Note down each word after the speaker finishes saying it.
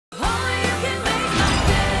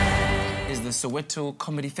is the Soweto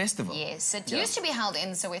Comedy Festival. Yes, it used to be held in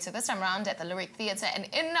Soweto, this time around at the Lyric Theatre, and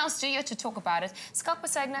in our studio to talk about it, Skalk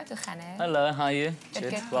Besaidnout. Hello, how are you?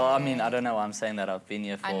 Good. Well, I mean, I don't know why I'm saying that. I've been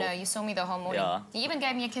here for... I know, you saw me the whole morning. Yeah. You even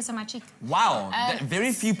gave me a kiss on my cheek. Wow,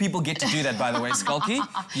 very few people get to do that, by the way, Skalky.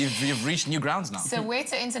 You've reached new grounds now.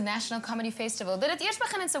 Soweto International Comedy Festival. Did it eerst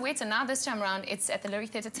begin in Soweto? Now this time around, it's at the Lyric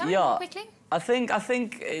Theatre. Tell me more quickly. I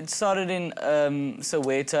think it started in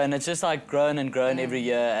Soweto, and it's just like grown and grown every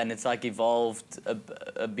year, and it's like evolved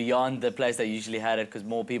beyond the place they usually had it because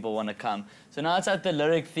more people want to come. So now it's at the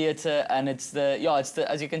Lyric Theatre, and it's the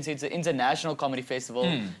as you can see, it's the international comedy festival.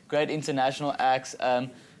 Great international acts.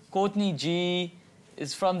 Courtney G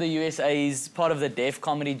is from the USA. He's part of the Deaf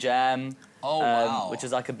Comedy Jam. Oh, wow. Which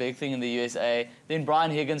is like a big thing in the USA. Then Brian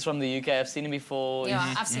Higgins from the UK, I've seen him before.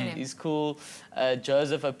 Yeah, I've seen him. He's cool.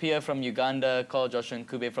 Joseph Appiah from Uganda, Carl Joshua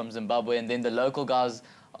Nkube from Zimbabwe, and then the local guys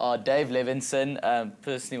are Dave Levinson,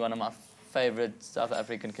 personally one of my favorite South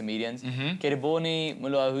African comedians. Keriboni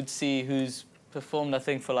Mulwahutsi, who's performed, I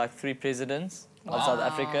think, for like 3 presidents of South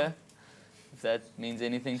Africa, if that means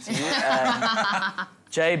anything to you.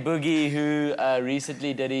 Jay Boogie, who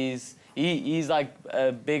recently did his... He's like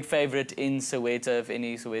a big favorite in Soweto, if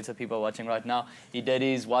any Soweto people are watching right now. He did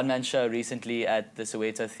his one-man show recently at the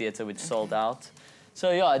Soweto Theatre, which sold out.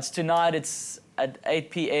 So yeah, it's tonight, it's at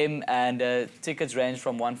 8 p.m. and tickets range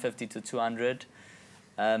from 150 to 200.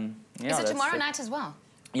 Is it tomorrow night as well?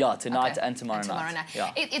 Yeah, tonight and tomorrow night.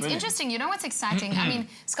 Yeah. It's interesting. You know what's exciting? I mean,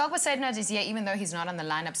 Skalk Besaidnout is here, even though he's not on the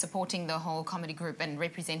lineup, supporting the whole comedy group and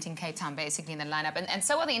representing Cape Town basically in the lineup. And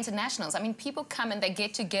so are the internationals. I mean, people come and they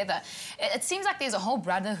get together. It seems like there's a whole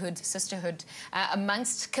brotherhood, sisterhood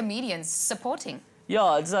amongst comedians supporting.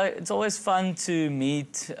 Yeah, it's always fun to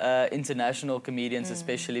meet international comedians,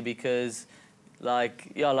 especially because,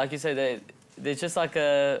 like you say, there's just like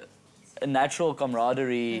a natural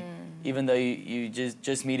camaraderie, even though you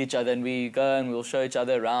just meet each other, and we go and we'll show each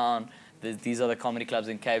other around. These are the comedy clubs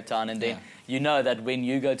in Cape Town, and then you know that when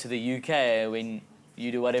you go to the UK, when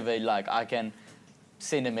you do whatever, like I can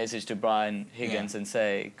send a message to Brian Higgins and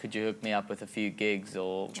say, could you hook me up with a few gigs,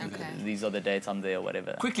 or these are the dates I'm there, or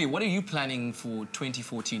whatever. Quickly, what are you planning for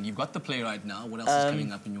 2014? You've got the play right now. What else is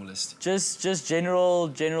coming up in your list? Just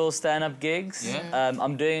general stand-up gigs. Yeah.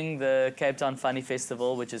 I'm doing the Cape Town Funny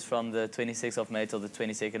Festival, which is from the 26th of May till the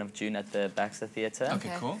 22nd of June at the Baxter Theatre.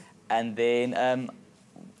 Okay, cool. And then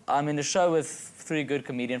I'm in a show with 3 good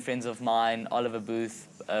comedian friends of mine, Oliver Booth,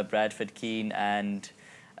 Bradford Keane, and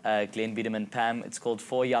Glenn Biederman Pam. It's called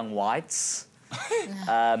 4 Young Whites.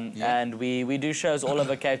 And we do shows all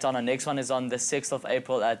over Cape Town. Our next one is on the 6th of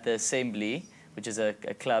April at the Assembly, which is a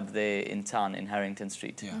club there in town in Harrington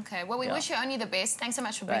Street. Yeah. Okay, well, we wish you only the best. Thanks so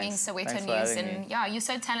much for bringing Soweto news. And yeah, you're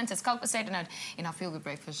so talented. Skalk Besaidnout in our Feel Good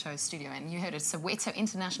Breakfast Show studio. And you heard it, Soweto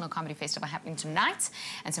International Comedy Festival happening tonight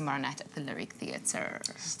and tomorrow night at the Lyric Theatre.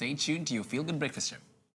 Stay tuned to your Feel Good Breakfast Show.